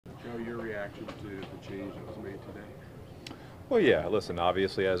Joe, your reaction to the change that was made today? Well, yeah. Listen,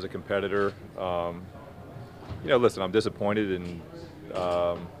 obviously, as a competitor, listen, I'm disappointed in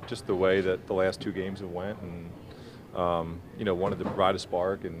just the way that the last two games have went, and wanted to provide a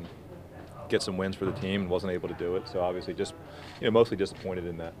spark and get some wins for the team, and wasn't able to do it. So obviously, just mostly disappointed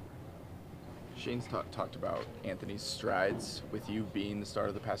in that. Shane's talked about Anthony's strides with you being the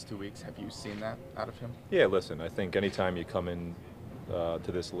starter the past 2 weeks. Have you seen that out of him? Yeah, listen, I think anytime you come in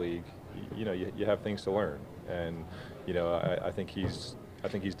to this league, you have things to learn, and I think he's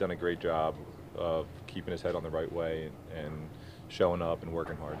done a great job of keeping his head on the right way and showing up and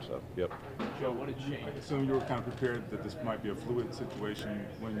working hard. So, yep. Joe, what did I assume you were kind of prepared that this might be a fluid situation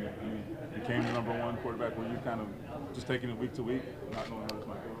when you became the #1 quarterback? Were you kind of just taking it week to week, not knowing how this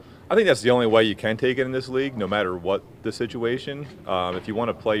might go? I think that's the only way you can take it in this league, no matter what the situation. If you want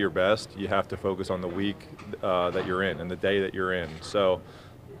to play your best, you have to focus on the week that you're in and the day that you're in. So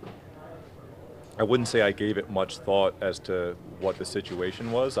I wouldn't say I gave it much thought as to what the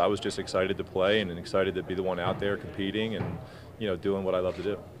situation was. I was just excited to play and excited to be the one out there competing and doing what I love to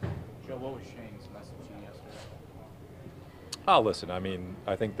do. Joe, what was Shane's message to you yesterday? Oh, listen, I mean,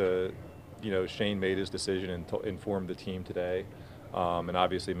 I think Shane made his decision and informed the team today. And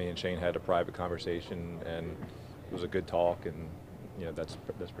obviously me and Shane had a private conversation, and it was a good talk, and that's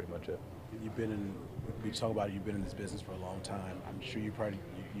pretty much it. We talk about it, you've been in this business for a long time. I'm sure you're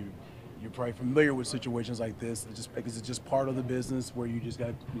probably familiar with situations like this. Is it just part of the business where you just got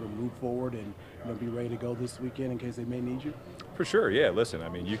to move forward and be ready to go this weekend in case they may need you? For sure, yeah. Listen, I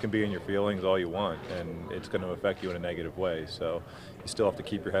mean, you can be in your feelings all you want, and it's going to affect you in a negative way. So you still have to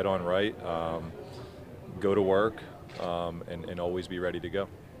keep your head on right, go to work, and always be ready to go.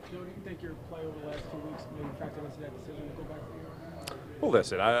 Joe, do you think your play over the last 2 weeks maybe factored into that decision to go back to the Well,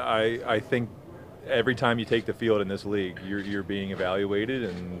 listen, I think every time you take the field in this league, you're being evaluated,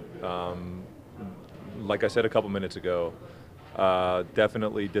 and like I said a couple minutes ago,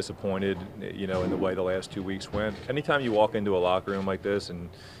 definitely disappointed, in the way the last 2 weeks went. Anytime you walk into a locker room like this, and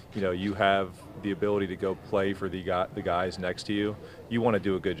you have the ability to go play for the guys next to you, you want to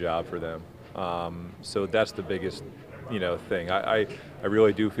do a good job for them. So that's the biggest thing. I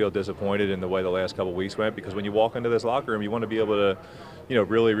really do feel disappointed in the way the last couple weeks went, because when you walk into this locker room, you want to be able to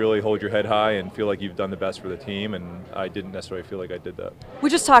really, really hold your head high and feel like you've done the best for the team, and I didn't necessarily feel like I did that. We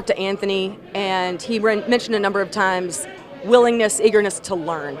just talked to Anthony, and he mentioned a number of times willingness, eagerness to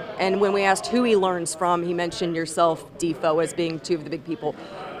learn. And when we asked who he learns from, he mentioned yourself, Defo, as being two of the big people.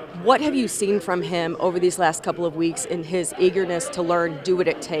 What have you seen from him over these last couple of weeks in his eagerness to learn, do what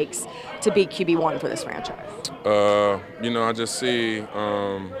it takes to be QB1 for this franchise? I just see,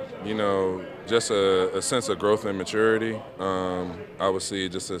 just a sense of growth and maturity. I would see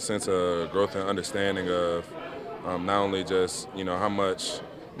just a sense of growth and understanding of not only just, how much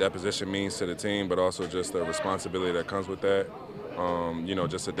that position means to the team, but also just the responsibility that comes with that.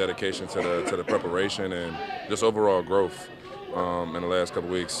 Just a dedication to the preparation and just overall growth. In the last couple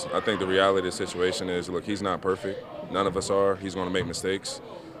weeks, I think the reality of the situation is, look, he's not perfect. None of us are. He's going to make mistakes.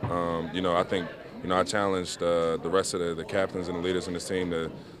 I think, I challenged the rest of the captains and the leaders in this team to,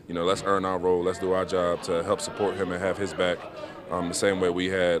 let's earn our role. Let's do our job to help support him and have his back the same way we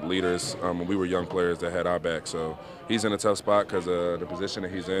had leaders when we were young players that had our back. So he's in a tough spot because the position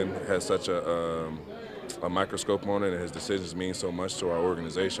that he's in has such a microscope on it, and his decisions mean so much to our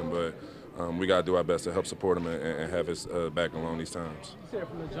organization. But we got to do our best to help support him and have his back along these times. You said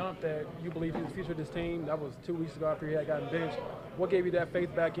from the jump that you believe he's the future of this team. That was 2 weeks ago after he had gotten benched. What gave you that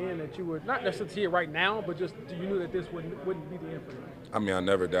faith back in that you would not necessarily see it right now, but just you knew that this wouldn't be the end for him? I mean, I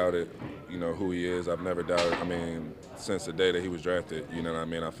never doubted, who he is. I've never doubted, since the day that he was drafted,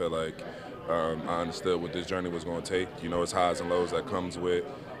 I felt like I understood what this journey was going to take. It's highs and lows that comes with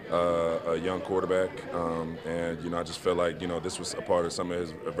a young quarterback, and I just felt like this was a part of some of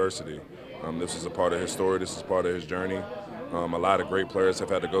his adversity. This is a part of his story. This is part of his journey. A lot of great players have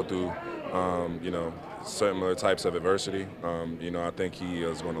had to go through similar types of adversity. I think he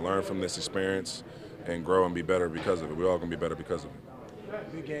is going to learn from this experience and grow and be better because of it. We're all going to be better because of it.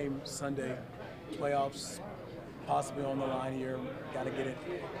 Big game Sunday, playoffs possibly on the line here. Got to get it.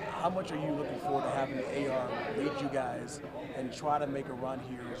 How much are you looking forward to having the AR lead you guys and try to make a run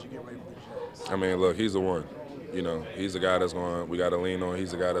here as you get ready for the Jets? Look, he's the one. He's the guy that's we got to lean on.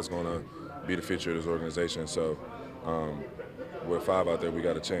 He's the guy that's going to be the future of this organization. So with 5 out there, we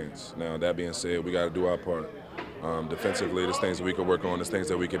got a chance. Now, that being said, we got to do our part. Defensively, there's things that we could work on. There's things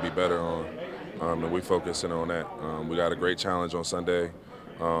that we could be better on, and we're focusing on that. We got a great challenge on Sunday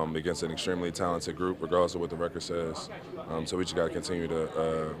against an extremely talented group, regardless of what the record says. So we just got to continue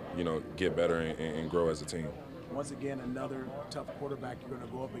to, get better and grow as a team. once again, another tough quarterback you're going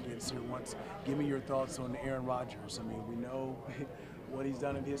to go up against here. Give me your thoughts on Aaron Rodgers. I mean, we know what he's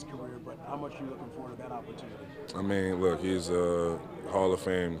done in his career, but how much are you looking forward to that opportunity? I mean, look, he's a Hall of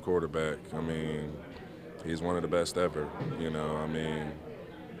Fame quarterback. I mean, he's one of the best ever. You know, I mean,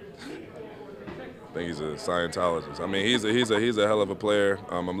 I think he's a Scientologist. I mean, he's a hell of a player.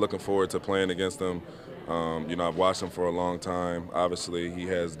 I'm looking forward to playing against him. You know, I've watched him for a long time. Obviously, he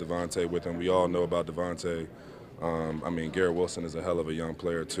has Devontae with him. We all know about Devontae. I mean, Garrett Wilson is a hell of a young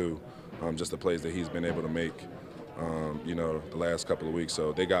player too. Just the plays that he's been able to make. You know, the last couple of weeks.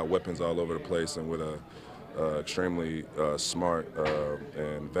 So they got weapons all over the place, and with a extremely smart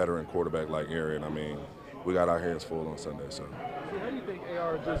and veteran quarterback like Aaron, I mean, we got our hands full on Sunday. So How do you think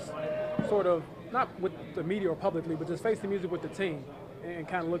AR just sort of, not with the media or publicly, but just faced the music with the team and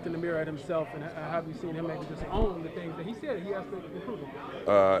kind of looked in the mirror at himself, and have you seen him maybe just own the things that he said he has to improve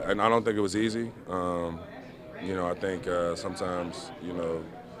on? and I don't think it was easy. You know, I think sometimes, you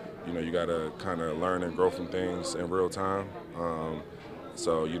you got to kind of learn and grow from things in real time.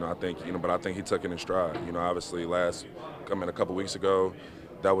 So, you know, I think, but I think he took it in stride. You know, obviously a couple weeks ago,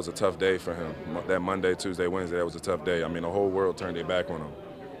 that was a tough day for him. That Monday, Tuesday, Wednesday, that was a tough day. I mean, the whole world turned their back on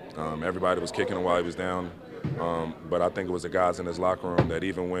him. Everybody was kicking him while he was down. But I think it was the guys in his locker room that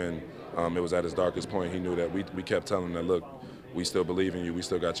even when it was at his darkest point, he knew that we kept telling him that, look, we still believe in you, we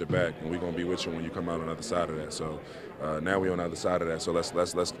still got your back, and we're going to be with you when you come out on the other side of that. So now we're on the other side of that, so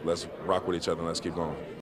let's rock with each other and let's keep going.